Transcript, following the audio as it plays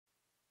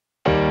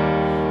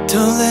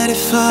Don't let it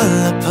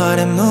fall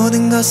apart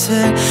모든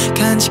것을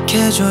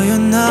간직해줘요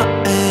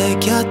너의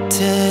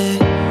곁에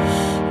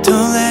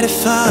Don't let it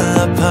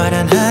fall apart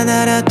단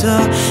하나라도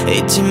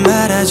잊지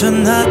말아줘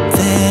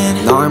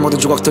nothing 너의 모든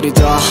조각들이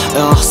다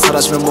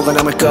사라지면 뭐가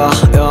남을까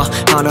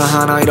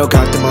하나하나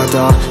잃어갈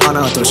때마다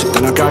하나 둘씩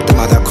떠나갈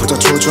때마다 커져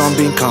초조한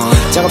빈칸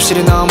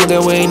작업실에 나 무대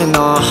위에 있는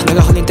너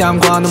내가 흘린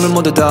땀과 눈물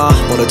모두 다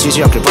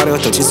멀어지지 않길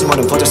바래왔던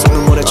지수만은 퍼져서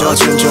눈물에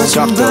젖은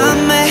조각들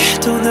밤에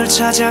또 널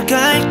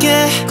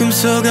찾아갈게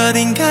꿈속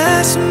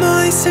어딘가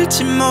숨어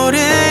있을지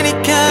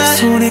모르니까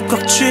손에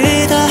꽉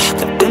쥐다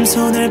가끔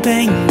손을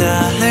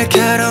베인다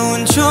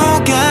날카로운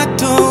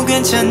조각도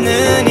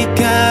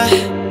괜찮으니까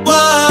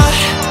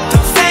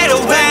Don't fade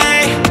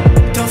away,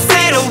 don't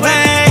fade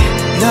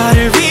away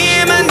너를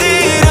위해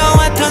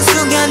만들어왔던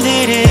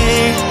순간들을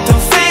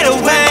Don't fade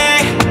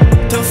away,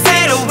 don't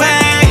fade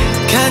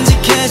away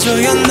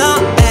간직해줘요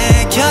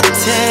너의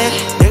곁에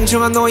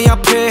냉정한 너의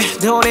앞에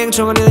너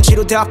냉정한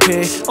의지로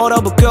답해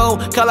얼어붙고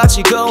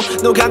갈라지고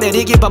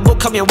녹아내리길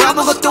반복하며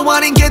아무것도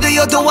아닌 게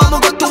되어도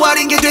아무것도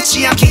아닌 게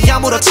되지 않게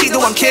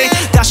아무렇지도 않게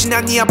다시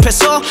난 네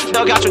앞에서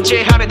너가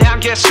존재하는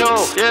한계 속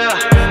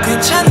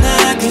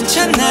괜찮아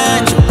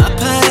괜찮아 좀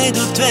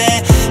아파해도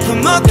돼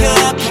품어가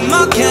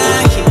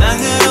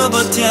희망으로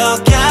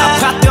버텨가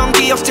아팠던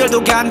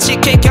기억들도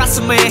간직해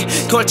가슴에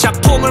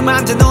걸작품을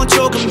만드는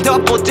조금 더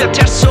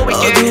뿌듯할 수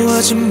있게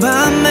어두워진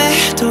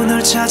밤에 또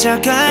널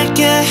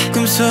찾아갈게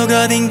꿈속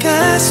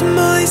어딘가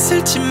숨어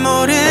있을지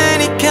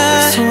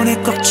모르니까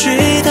손에 꽉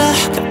쥐다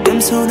가끔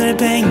손을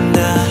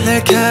베인다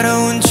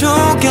날카로운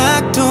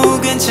조각도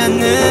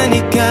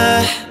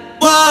괜찮으니까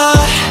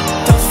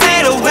Don't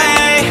fade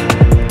away,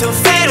 don't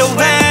fade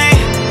away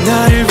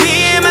너를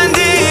위해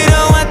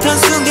만들어왔던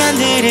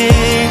순간들을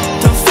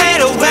Don't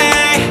fade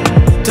away,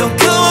 don't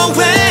go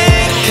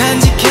away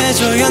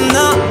간직해줘요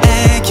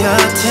너의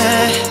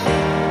곁에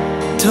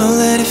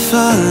Don't let it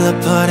fall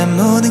apart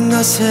모든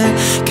것을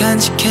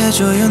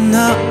간직해줘요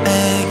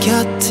너의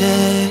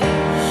곁에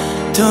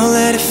Don't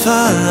let it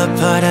fall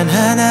apart 단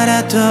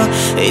하나라도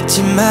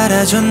잊지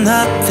말아줘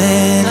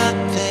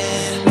nothing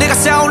내가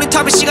쌓아올린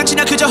탑이 시간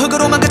지나 그저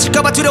흙으로만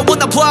그칠까봐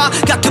두려웠나 봐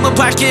가끔은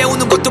밝게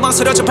웃는 것도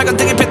망설여져 밝은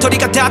등의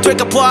배터리가 다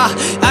될까봐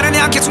아는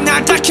내 계속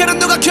날 닦여는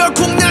누가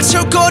결국 날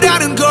채울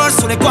거라는 걸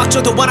손에 꽉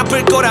쥐어도 안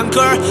아플 거란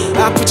걸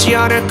아프지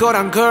않을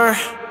거란 걸